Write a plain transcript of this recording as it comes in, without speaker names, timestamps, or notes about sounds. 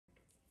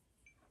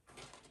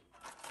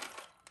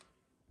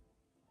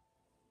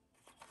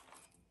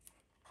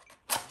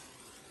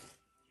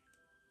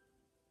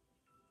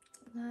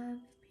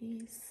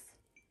peace,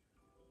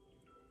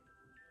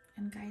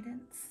 and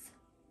guidance.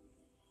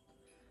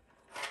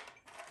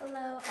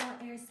 Hello, all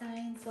air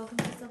signs. Welcome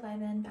to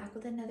Survivin', back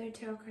with another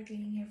tarot card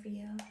reading here for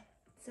you.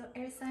 So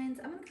air signs,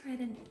 I'm going to go ahead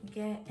and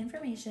get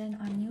information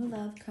on new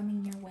love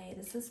coming your way.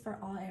 This is for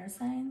all air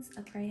signs,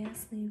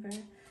 Aquarius,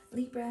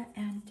 Libra,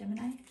 and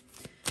Gemini.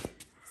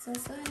 So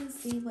let's go ahead and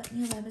see what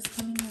new love is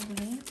coming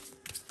your way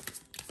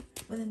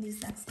within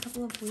these next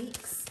couple of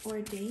weeks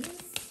or days.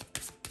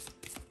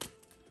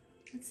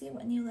 Let's see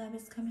what new love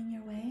is coming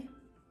your way.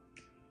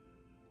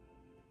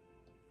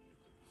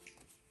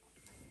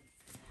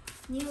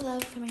 New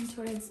love coming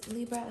towards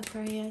Libra,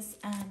 Aquarius,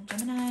 and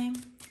Gemini.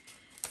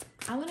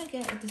 I want to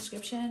get a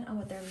description of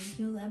what their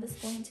new love is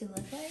going to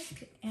look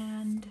like,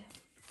 and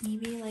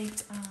maybe like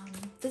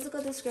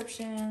physical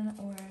description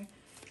or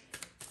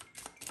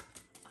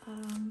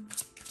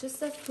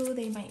just of who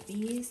they might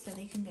be so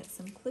they can get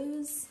some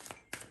clues.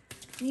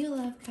 New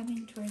love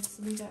coming towards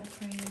Libra,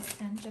 Aquarius,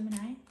 and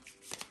Gemini.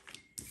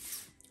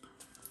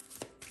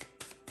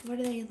 What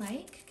do they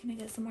like? Can I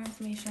get some more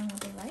information on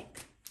what they like?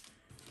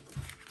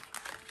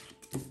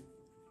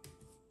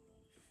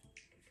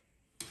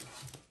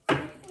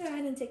 Go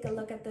ahead and take a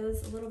look at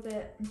those a little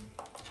bit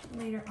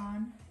later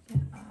on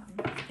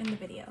in the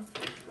video.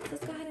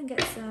 Let's go ahead and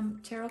get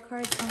some tarot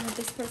cards on what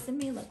this person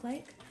may look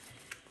like.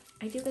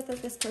 I do get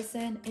that this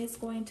person is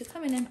going to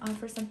come in and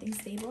offer something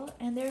stable,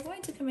 and they're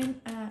going to come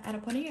in at a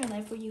point in your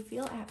life where you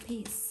feel at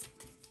peace,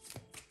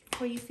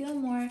 where you feel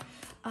more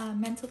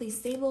mentally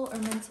stable or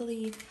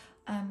mentally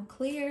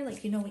clear,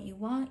 like you know what you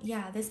want.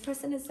 Yeah, this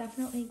person is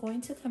definitely going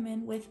to come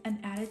in with an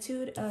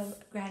attitude of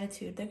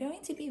gratitude. They're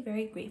going to be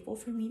very grateful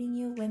for meeting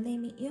you when they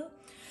meet you.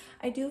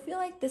 I do feel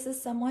like this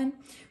is someone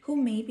who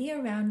may be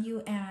around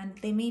you and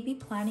they may be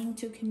planning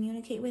to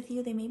communicate with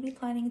you. They may be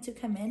planning to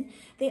come in.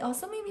 They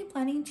also may be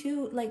planning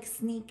to like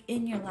sneak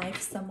in your life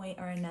some way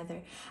or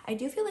another. I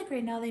do feel like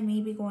right now they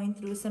may be going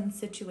through some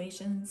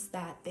situations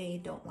that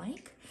they don't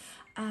like.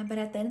 But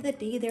at the end of the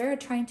day, they're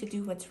trying to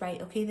do what's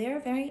right, okay? They're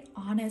a very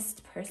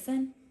honest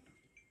person.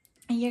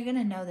 And you're going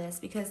to know this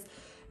because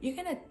you're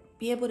going to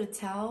be able to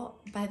tell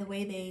by the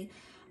way they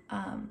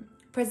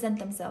present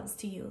themselves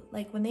to you.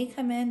 Like when they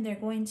come in, they're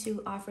going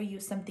to offer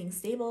you something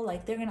stable.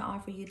 Like they're going to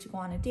offer you to go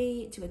on a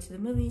date, to go to the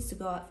movies, to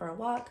go out for a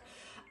walk,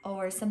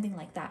 or something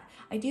like that.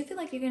 I do feel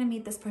like you're going to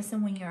meet this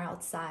person when you're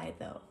outside,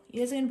 though. You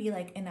guys are going to be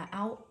like in an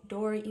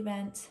outdoor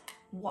event,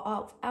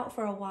 out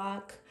for a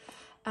walk,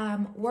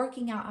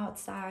 working out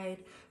outside,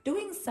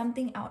 doing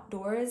something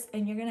outdoors,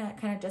 and you're gonna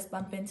kind of just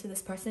bump into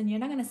this person. You're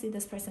not gonna see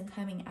this person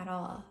coming at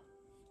all.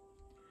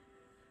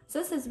 So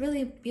this is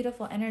really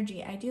beautiful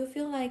energy. I do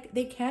feel like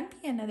they can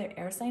be another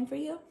air sign for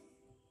you,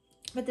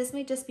 but this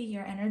may just be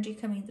your energy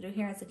coming through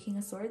here as a King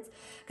of Swords,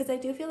 because I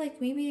do feel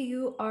like maybe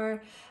you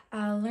are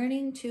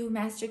learning to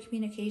master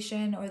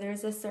communication, or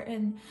there's a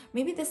certain,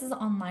 maybe this is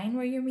online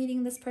where you're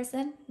meeting this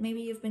person.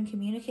 Maybe you've been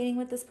communicating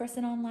with this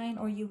person online,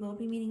 or you will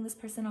be meeting this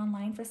person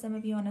online for some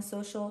of you on a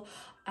social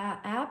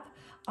app,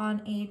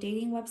 on a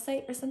dating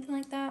website or something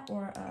like that,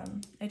 or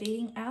a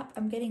dating app.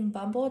 I'm getting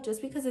Bumble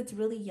just because it's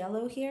really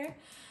yellow here,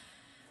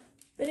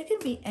 but it can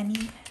be any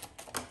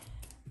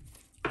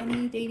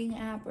dating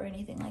app or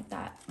anything like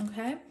that,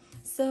 okay?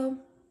 So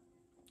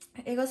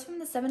it goes from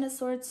the Seven of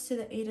Swords to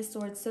the Eight of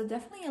Swords. So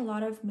definitely a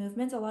lot of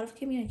movement, a lot of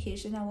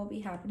communication that will be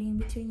happening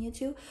between you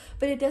two.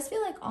 But it does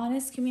feel like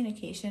honest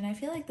communication. I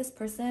feel like this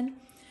person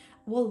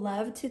will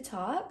love to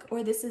talk,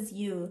 or this is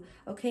you,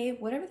 okay?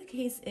 Whatever the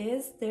case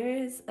is, there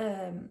is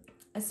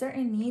a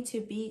certain need to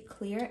be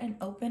clear and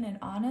open and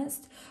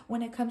honest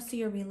when it comes to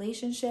your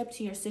relationship,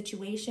 to your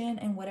situation,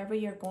 and whatever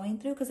you're going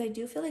through, because I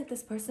do feel like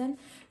this person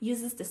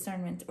uses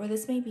discernment, or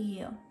this may be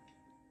you.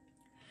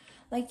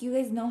 Like you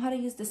guys know how to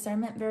use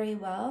discernment very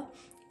well,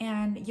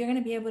 and you're going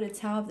to be able to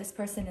tell if this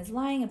person is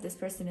lying, if this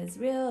person is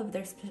real, if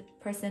this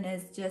person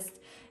is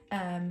just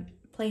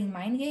playing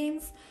mind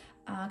games,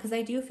 because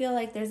I do feel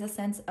like there's a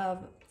sense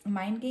of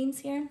mind games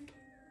here,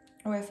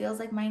 or it feels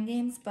like mind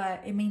games,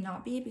 but it may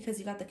not be, because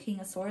you got the King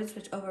of Swords,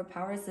 which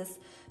overpowers this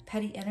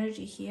petty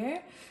energy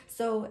here.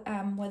 So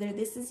whether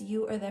this is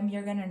you or them,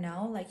 you're gonna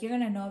know. Like you're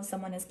gonna know if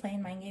someone is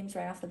playing mind games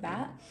right off the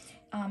bat.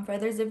 For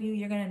others of you,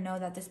 you're gonna know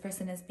that this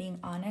person is being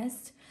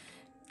honest.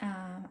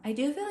 I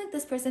do feel like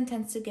this person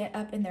tends to get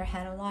up in their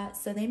head a lot,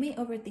 so they may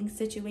overthink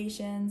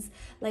situations.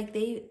 Like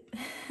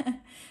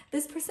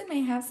this person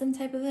may have some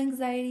type of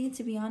anxiety,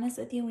 to be honest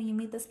with you, when you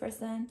meet this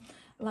person.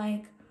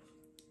 Like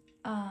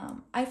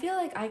I feel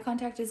like eye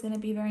contact is going to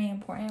be very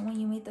important when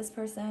you meet this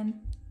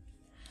person.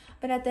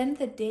 But at the end of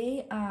the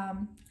day,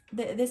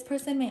 this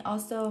person may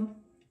also,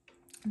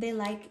 they're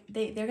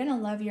going to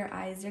love your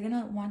eyes. They're going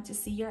to want to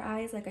see your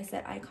eyes. Like I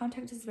said, eye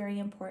contact is very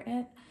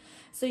important.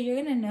 So you're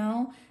going to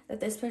know that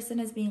this person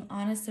is being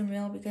honest and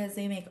real because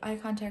they make eye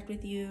contact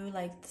with you.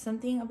 Like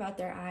something about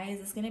their eyes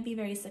is going to be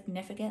very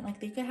significant.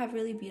 Like they could have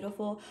really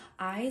beautiful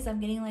eyes.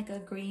 I'm getting like a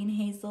green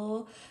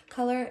hazel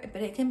color,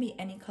 but it can be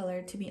any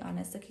color, to be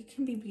honest. Like it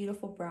can be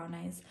beautiful brown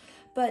eyes.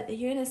 But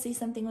you're going to see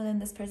something within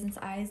this person's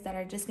eyes that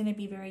are just going to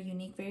be very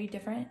unique, very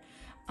different.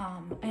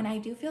 And I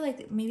do feel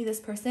like maybe this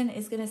person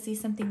is going to see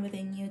something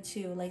within you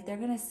too. Like they're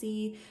going to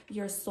see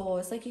your soul.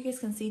 It's like you guys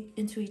can see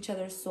into each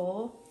other's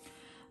soul.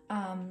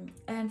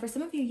 And for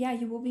some of you, yeah,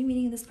 you will be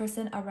meeting this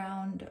person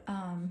around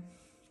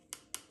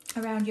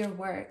your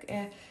work.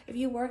 If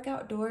you work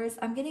outdoors,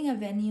 I'm getting a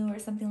venue or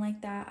something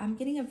like that. I'm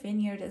getting a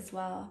vineyard as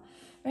well.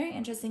 Very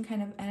interesting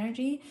kind of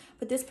energy.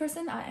 But this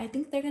person, I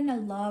think they're gonna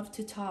love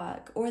to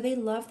talk, or they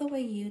love the way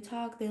you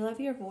talk. They love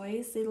your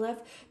voice.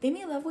 They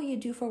may love what you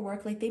do for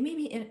work. Like they may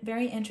be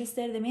very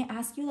interested. They may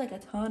ask you like a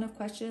ton of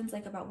questions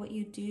like about what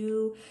you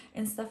do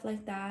and stuff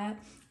like that.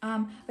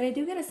 But I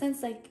do get a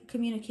sense like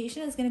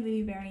communication is gonna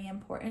be very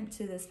important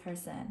to this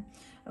person.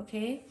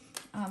 Okay,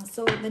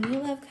 so the new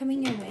love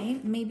coming your way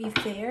may be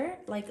fair,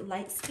 like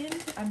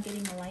light-skinned. I'm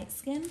getting a light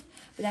skin,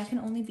 but that can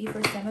only be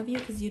for some of you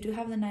because you do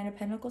have the Knight of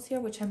Pentacles here,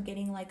 which I'm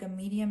getting like a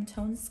medium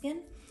tone skin.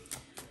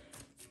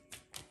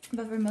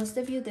 But for most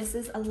of you, this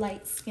is a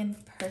light-skinned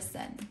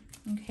person.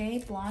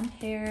 Okay, blonde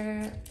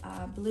hair,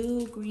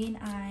 blue, green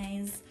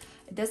eyes.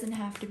 It doesn't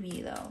have to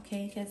be though,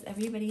 okay, because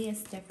everybody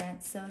is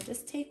different. So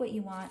just take what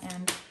you want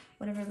and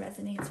whatever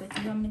resonates with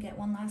you. I'm gonna get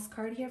one last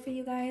card here for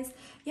you guys.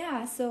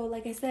 Yeah, so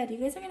like I said, you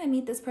guys are gonna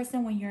meet this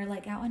person when you're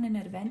like out on an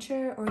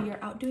adventure or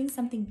you're out doing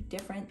something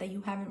different that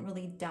you haven't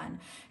really done.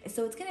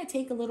 So it's gonna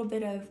take a little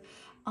bit of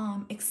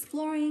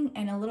exploring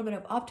and a little bit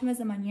of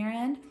optimism on your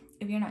end,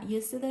 if you're not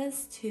used to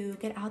this, to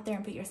get out there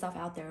and put yourself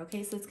out there.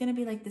 Okay, so it's gonna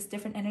be like this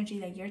different energy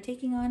that you're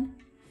taking on.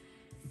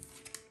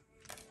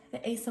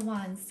 The Ace of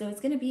Wands. So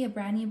it's going to be a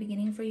brand new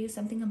beginning for you,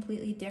 something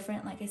completely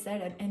different. Like I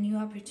said, a new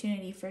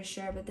opportunity for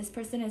sure. But this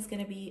person is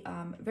going to be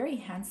very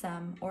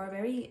handsome, or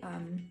very,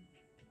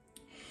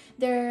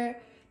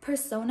 their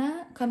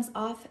persona comes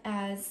off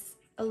as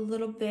a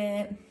little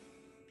bit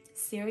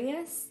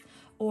serious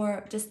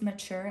or just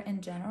mature in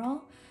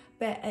general.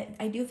 But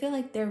I do feel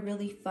like they're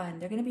really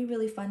fun. They're going to be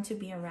really fun to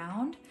be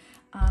around.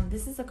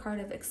 This is a card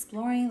of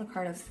exploring, the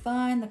card of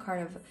fun, the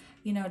card of,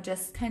 you know,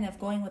 just kind of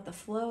going with the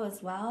flow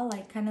as well,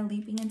 like kind of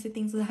leaping into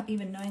things without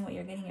even knowing what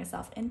you're getting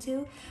yourself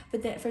into.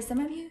 But that for some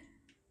of you,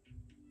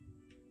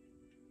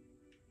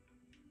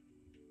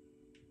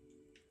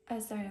 oh,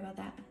 sorry about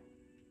that.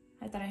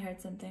 I thought I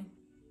heard something.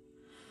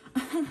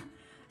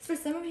 For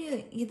some of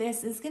you,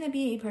 this is going to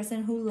be a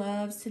person who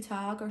loves to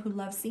talk or who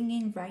loves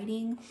singing,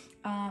 writing,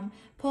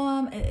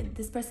 poem.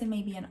 This person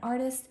may be an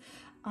artist.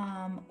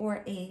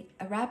 Or a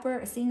rapper,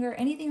 a singer,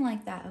 anything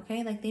like that,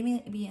 okay? Like they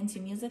may be into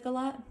music a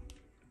lot,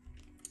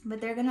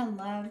 but they're gonna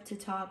love to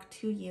talk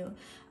to you.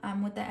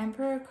 With the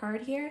Emperor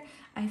card here,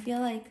 I feel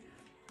like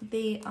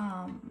they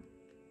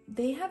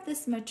have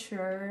this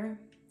mature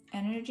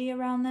energy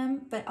around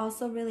them, but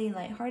also really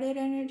lighthearted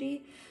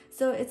energy.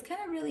 So it's kind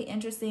of really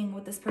interesting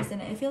with this person.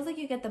 It feels like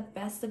you get the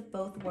best of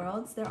both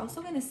worlds. They're also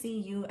going to see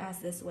you as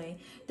this way.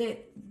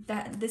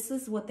 That this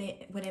is what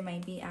it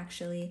might be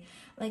actually.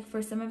 Like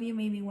for some of you,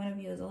 maybe one of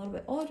you is a little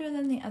bit older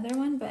than the other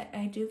one, but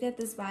I do get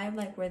this vibe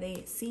like where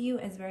they see you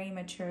as very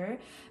mature,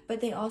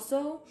 but they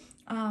also,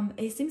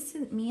 it seems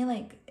to me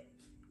like,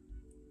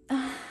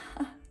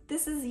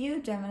 this is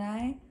you,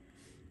 Gemini.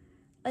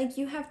 Like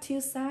you have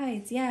two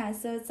sides. Yeah,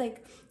 so it's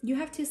like you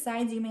have two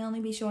sides. You may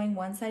only be showing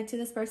one side to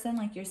this person,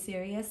 like your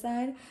serious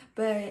side,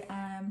 but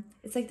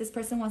it's like this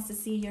person wants to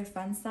see your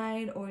fun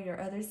side or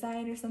your other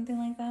side or something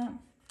like that.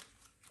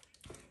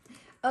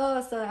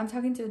 Oh, so I'm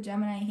talking to a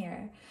Gemini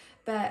here,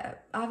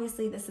 but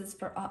obviously this is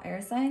for all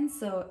air signs.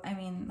 So I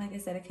mean, like I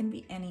said, it can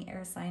be any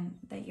air sign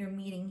that you're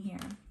meeting here.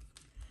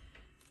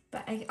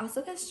 But I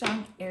also get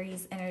strong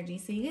Aries energy,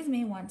 so you guys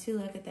may want to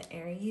look at the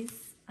Aries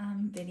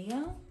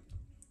video.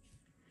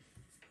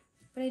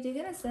 But I do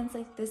get a sense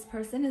like this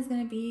person is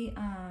going to be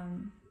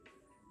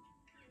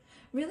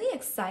really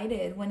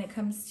excited when it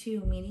comes to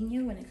meeting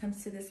you, when it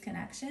comes to this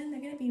connection.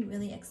 They're going to be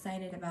really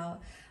excited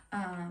about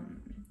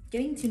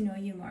getting to know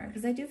you more.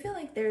 Because I do feel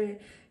like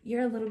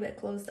you're a little bit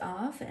closed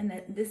off, and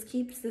that this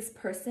keeps this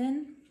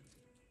person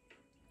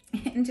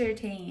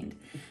entertained.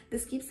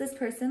 This keeps this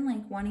person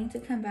like wanting to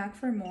come back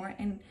for more,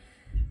 and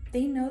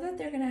they know that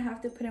they're going to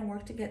have to put in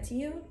work to get to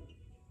you.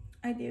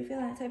 I do feel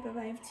that type of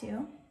vibe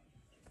too.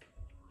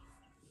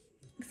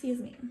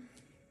 Excuse me.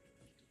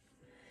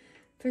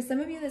 For some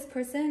of you, this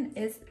person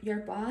is your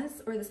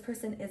boss, or this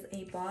person is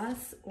a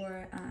boss,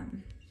 or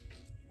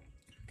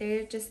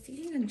they're just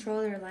taking control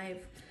of their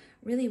life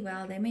really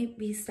well. They may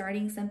be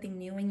starting something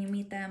new when you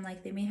meet them,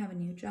 like they may have a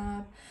new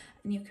job,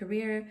 a new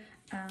career,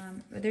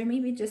 or there may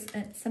be just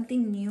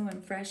something new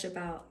and fresh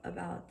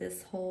about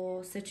this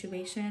whole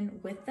situation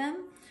with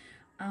them,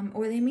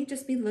 or they may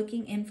just be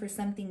looking in for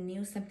something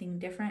new, something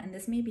different, and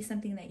this may be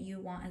something that you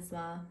want as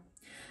well.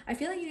 I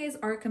feel like you guys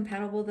are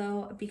compatible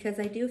though, because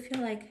I do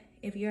feel like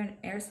if you're an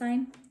air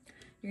sign,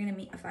 you're going to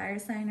meet a fire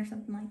sign or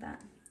something like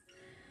that.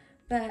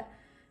 But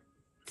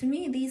to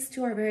me, these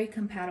two are very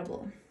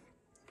compatible.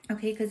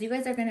 Okay, because you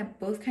guys are going to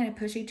both kind of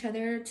push each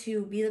other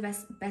to be the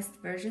best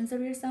versions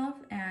of yourself.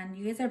 And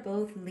you guys are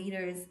both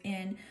leaders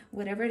in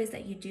whatever it is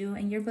that you do.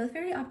 And you're both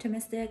very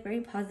optimistic,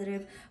 very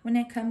positive when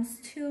it comes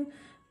to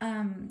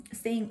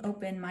staying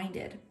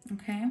open-minded.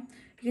 Okay,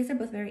 you guys are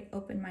both very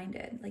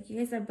open-minded. Like you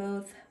guys are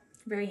both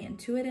very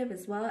intuitive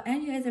as well.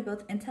 And you guys are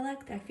both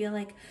intellect. I feel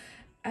like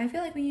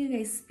when you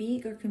guys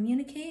speak or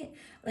communicate,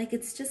 like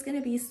it's just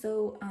gonna be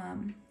so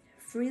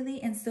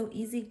freely and so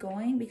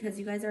easygoing, because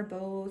you guys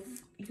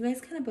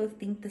kind of both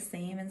think the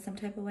same in some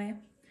type of way,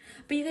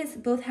 but you guys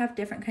both have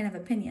different kind of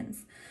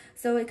opinions.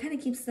 So it kind of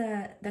keeps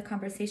the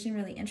conversation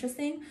really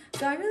interesting.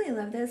 So I really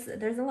love this.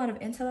 There's a lot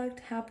of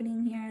intellect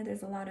happening here.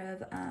 There's a lot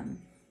of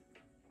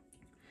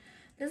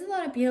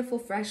beautiful,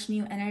 fresh,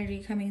 new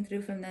energy coming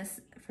through from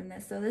this.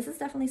 So this is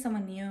definitely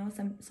someone new,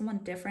 someone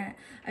different.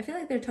 I feel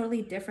like they're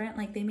totally different.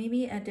 Like they may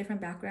be a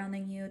different background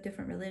than you,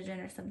 different religion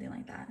or something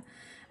like that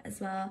as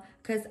well.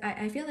 Because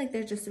I feel like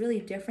they're just really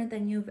different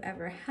than you've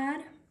ever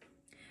had.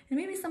 And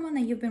maybe someone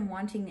that you've been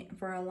wanting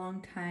for a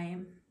long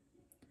time.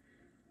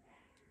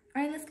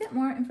 All right, let's get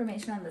more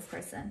information on this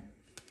person.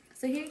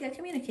 So here you get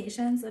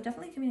communication. So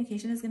definitely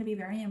communication is going to be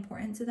very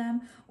important to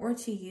them or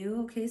to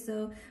you. Okay,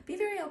 so be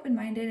very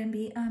open-minded and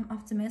be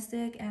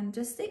optimistic, and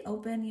just stay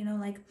open, you know,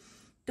 like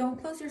don't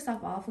close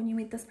yourself off when you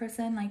meet this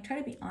person. Like try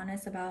to be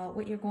honest about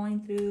what you're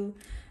going through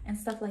and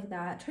stuff like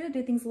that. Try to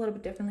do things a little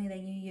bit differently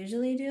than you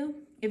usually do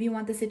if you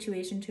want the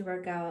situation to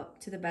work out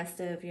to the best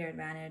of your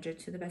advantage or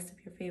to the best of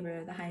your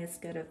favor, the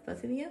highest good of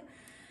both of you.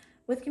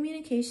 With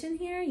communication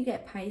here, you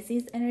get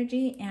Pisces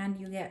energy and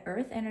you get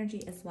Earth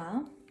energy as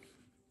well.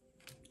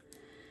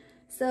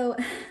 So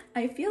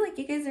I feel like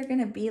you guys are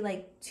gonna be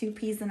like two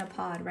peas in a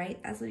pod,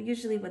 right? That's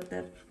usually what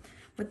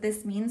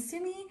this means to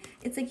me.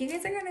 It's like you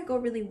guys are gonna go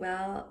really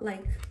well.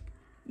 Like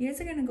you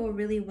guys are gonna go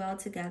really well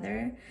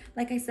together.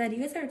 Like I said, you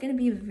guys are gonna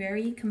be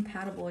very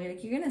compatible.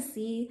 Like you're gonna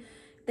see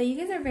that you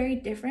guys are very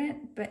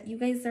different, but you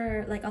guys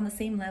are like on the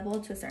same level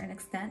to a certain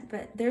extent.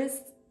 But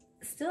there's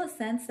still a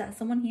sense that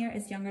someone here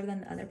is younger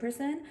than the other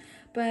person,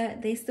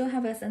 but they still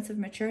have a sense of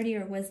maturity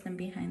or wisdom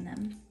behind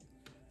them.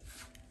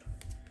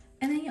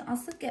 And then you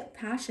also get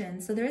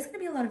passion. So there is going to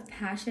be a lot of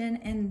passion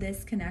in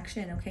this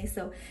connection, okay?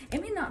 So it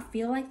may not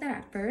feel like that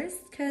at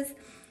first, because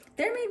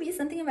there may be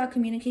something about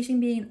communication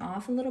being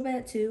off a little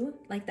bit too.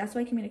 Like that's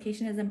why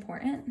communication is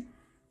important.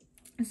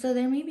 So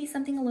there may be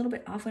something a little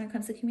bit off when it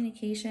comes to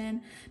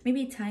communication,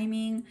 maybe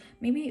timing,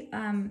 maybe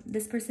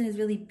this person is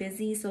really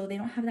busy, so they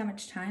don't have that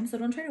much time. So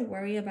don't try to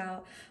worry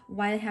about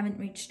why they haven't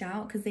reached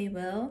out, because they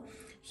will.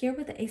 Here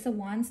with the Ace of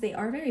Wands, they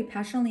are very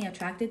passionately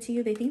attracted to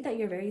you. They think that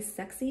you're very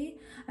sexy.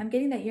 I'm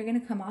getting that you're going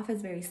to come off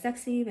as very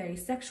sexy, very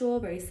sexual,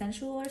 very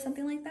sensual or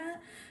something like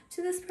that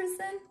to this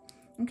person.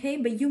 Okay,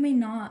 but you may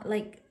not,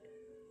 like,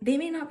 they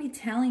may not be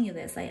telling you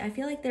this. Like, I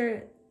feel like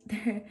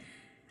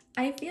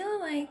I feel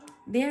like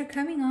they're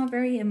coming off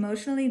very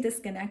emotionally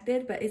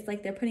disconnected, but it's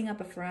like they're putting up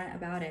a front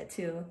about it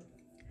too.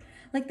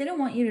 Like they don't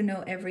want you to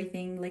know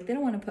everything. Like they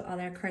don't want to put all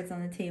their cards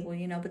on the table,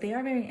 you know, but they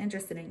are very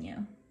interested in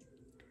you.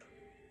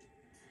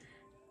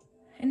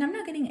 And I'm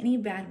not getting any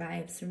bad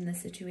vibes from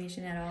this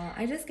situation at all.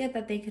 I just get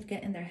that they could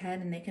get in their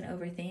head and they can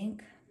overthink.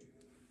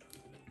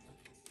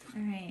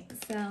 All right,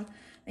 so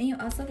then you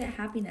also get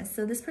happiness.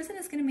 So this person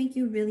is going to make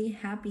you really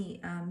happy.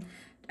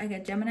 I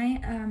got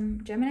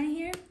Gemini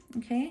here,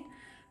 okay?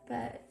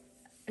 But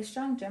a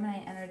strong Gemini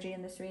energy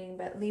in this reading,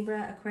 but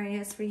Libra,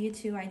 Aquarius for you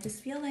too. I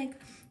just feel like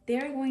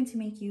they're going to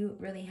make you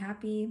really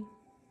happy,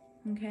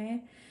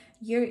 okay?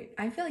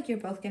 I feel like you're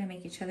both going to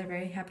make each other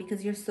very happy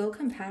because you're so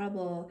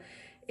compatible.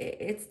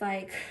 It's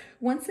like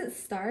once it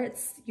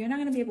starts, you're not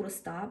going to be able to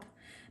stop,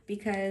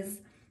 because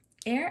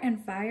air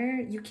and fire,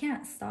 you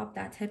can't stop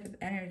that type of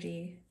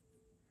energy.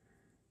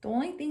 The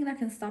only thing that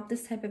can stop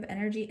this type of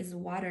energy is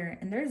water,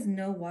 and there's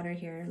no water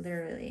here,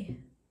 literally.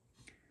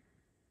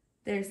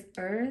 There's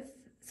earth,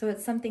 so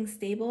it's something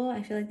stable.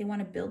 I feel like they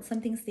want to build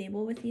something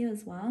stable with you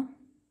as well.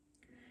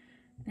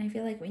 And I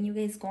feel like when you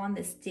guys go on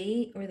this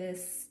date or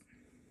this,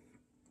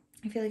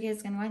 I feel like you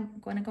guys are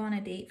going to go on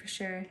a date for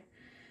sure.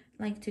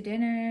 Like to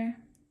dinner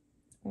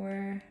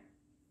or,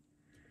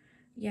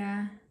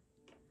 yeah,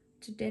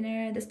 to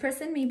dinner. This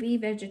person may be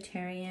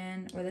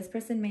vegetarian, or this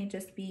person may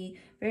just be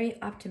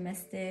very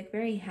optimistic,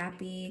 very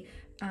happy.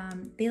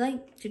 They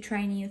like to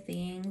try new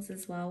things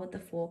as well with the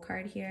Fool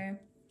card here.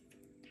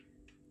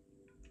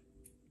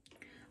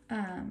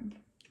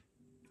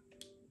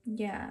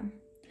 Yeah,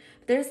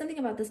 but there's something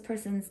about this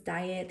person's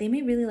diet. They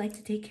may really like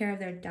to take care of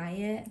their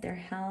diet, their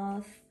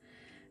health,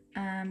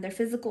 their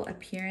physical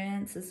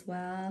appearance as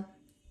well.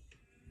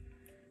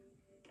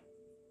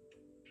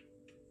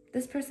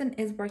 This person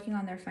is working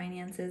on their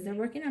finances. They're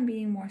working on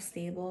being more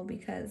stable,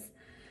 because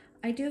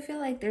I do feel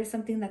like there's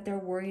something that they're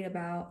worried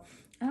about.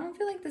 I don't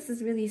feel like this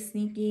is really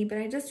sneaky, but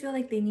I just feel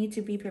like they need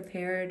to be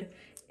prepared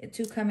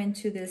to come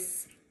into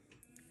this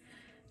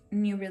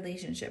new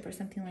relationship or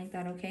something like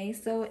that, okay?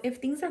 So if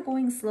things are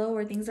going slow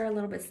or things are a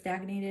little bit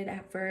stagnated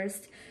at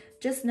first,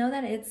 just know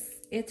that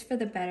it's for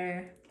the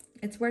better.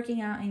 It's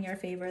working out in your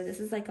favor. This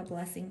is like a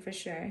blessing for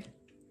sure.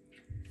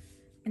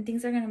 And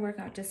things are going to work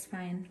out just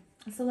fine.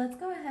 So let's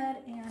go ahead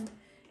and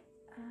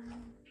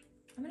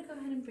I'm going to go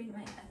ahead and bring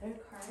my other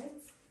cards,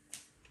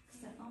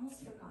 because I almost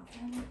forgot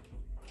them.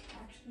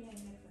 Actually, I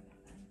may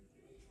forget them.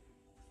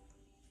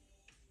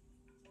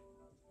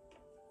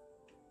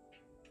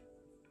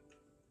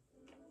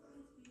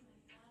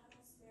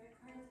 Spirit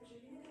cards, which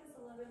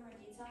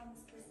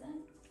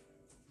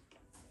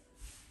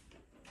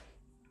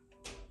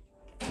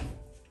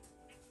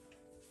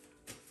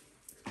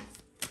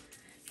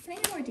Can I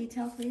get more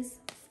detail, please?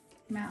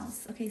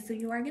 Mouse. Okay, so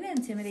you are going to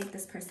intimidate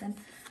this person,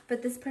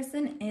 but this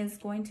person is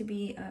going to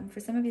be, for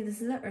some of you,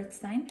 this is an earth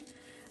sign.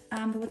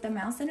 But with the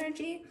mouse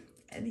energy,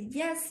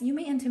 yes, you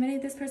may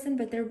intimidate this person,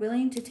 but they're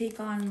willing to take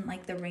on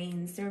like the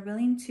reins. They're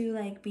willing to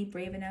like be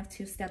brave enough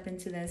to step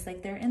into this.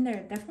 Like they're in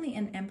there, definitely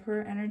in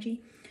emperor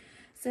energy.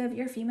 So if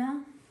you're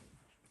female,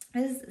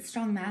 there's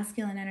strong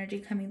masculine energy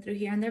coming through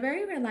here, and they're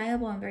very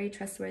reliable and very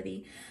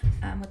trustworthy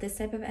with this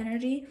type of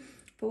energy.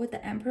 But with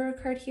the emperor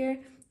card here,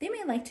 they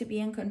may like to be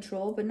in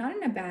control, but not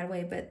in a bad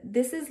way. But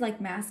this is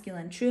like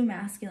masculine, true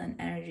masculine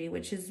energy,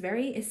 which is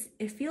very,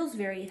 it feels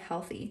very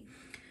healthy.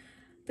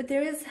 But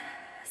there is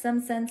some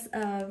sense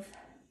of,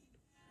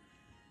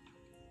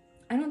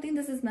 I don't think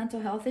this is mental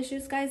health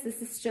issues, guys.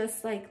 This is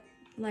just like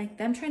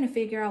them trying to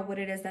figure out what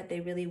it is that they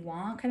really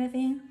want, kind of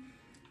thing.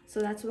 So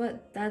that's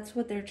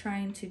what they're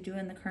trying to do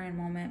in the current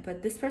moment.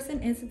 But this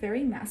person is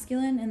very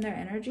masculine in their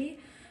energy.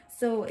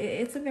 So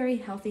it's a very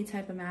healthy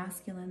type of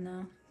masculine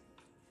though.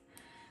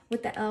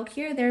 With the elk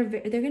here, they're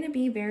going to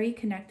be very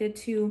connected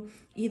to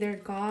either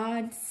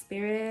God,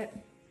 spirit,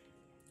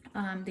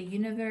 the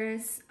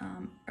universe,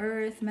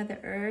 earth, Mother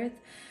Earth.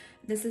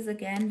 This is,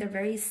 again, they're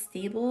very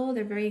stable,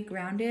 they're very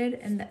grounded,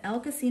 and the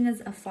elk is seen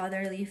as a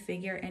fatherly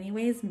figure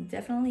anyways,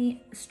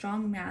 definitely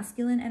strong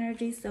masculine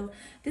energy. So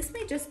this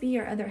may just be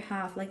your other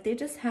half, like they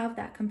just have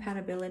that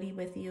compatibility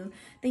with you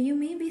that you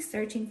may be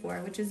searching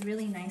for, which is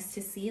really nice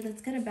to see.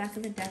 Let's get a back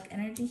of the deck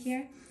energy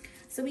here.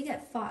 So we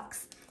get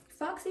fox.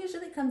 Fox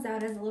usually comes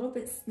out as a little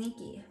bit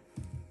sneaky,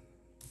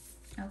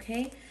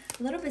 okay?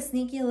 A little bit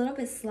sneaky, a little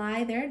bit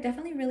sly. They're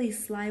definitely really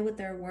sly with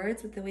their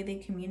words, with the way they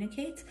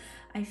communicate.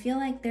 I feel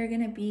like they're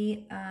going to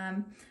be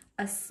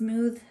a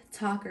smooth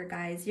talker,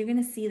 guys. You're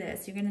going to see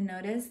this. You're going to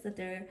notice that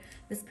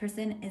this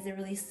person is a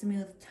really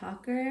smooth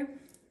talker.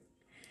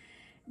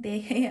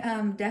 They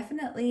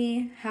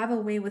definitely have a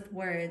way with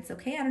words,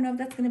 okay? I don't know if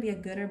that's going to be a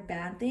good or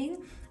bad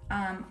thing.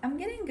 I'm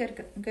getting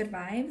good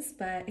vibes,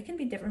 but it can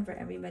be different for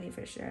everybody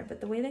for sure. But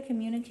the way they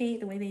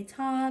communicate, the way they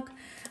talk,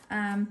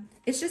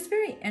 it's just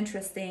very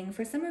interesting.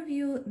 For some of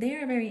you, they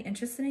are very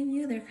interested in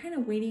you. They're kind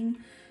of waiting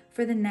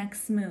for the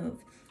next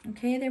move.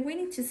 Okay, they're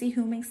waiting to see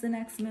who makes the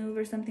next move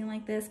or something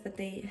like this, but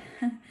they're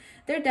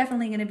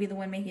definitely going to be the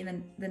one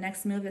making the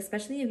next move,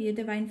 especially if you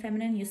Divine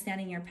Feminine, you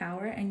stand in your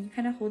power and you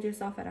kind of hold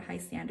yourself at a high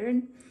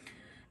standard.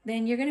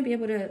 Then you're going to be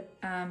able to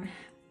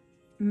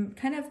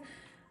kind of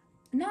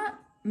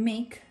not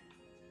make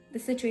the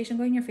situation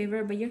go in your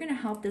favor, but you're going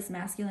to help this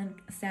masculine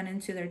stand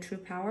into their true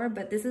power.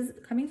 But this is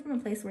coming from a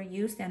place where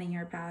you stand in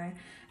your power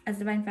as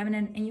Divine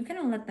Feminine, and you kind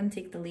of let them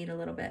take the lead a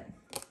little bit.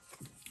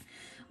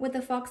 With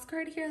the fox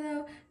card here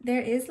though,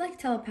 there is like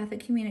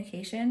telepathic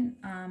communication.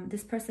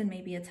 This person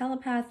may be a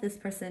telepath.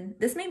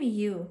 This may be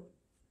you.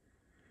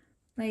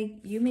 Like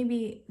you may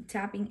be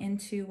tapping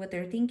into what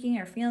they're thinking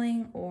or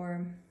feeling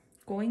or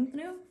going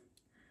through.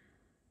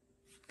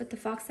 But the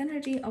fox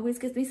energy always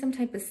gives me some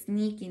type of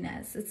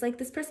sneakiness. It's like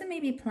this person may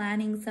be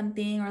planning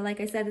something, or like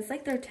I said, it's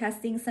like they're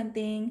testing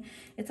something.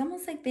 It's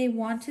almost like they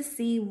want to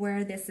see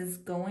where this is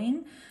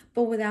going,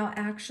 but without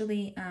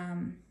actually,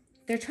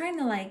 they're trying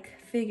to like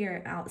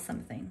figure out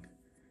something.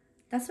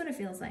 That's what it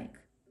feels like.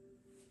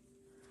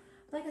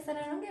 Like I said,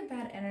 I don't get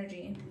bad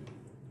energy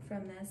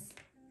from this.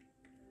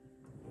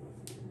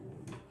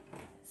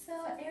 So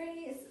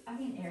Aries,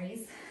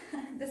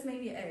 this may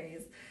be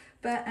Aries,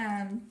 but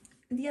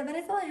yeah, that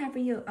is all I have for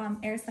you,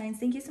 air signs.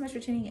 Thank you so much for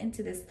tuning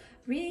into this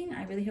reading.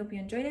 I really hope you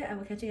enjoyed it. I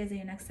will catch you guys in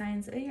your next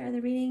time. So your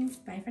other readings.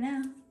 Bye for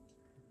now.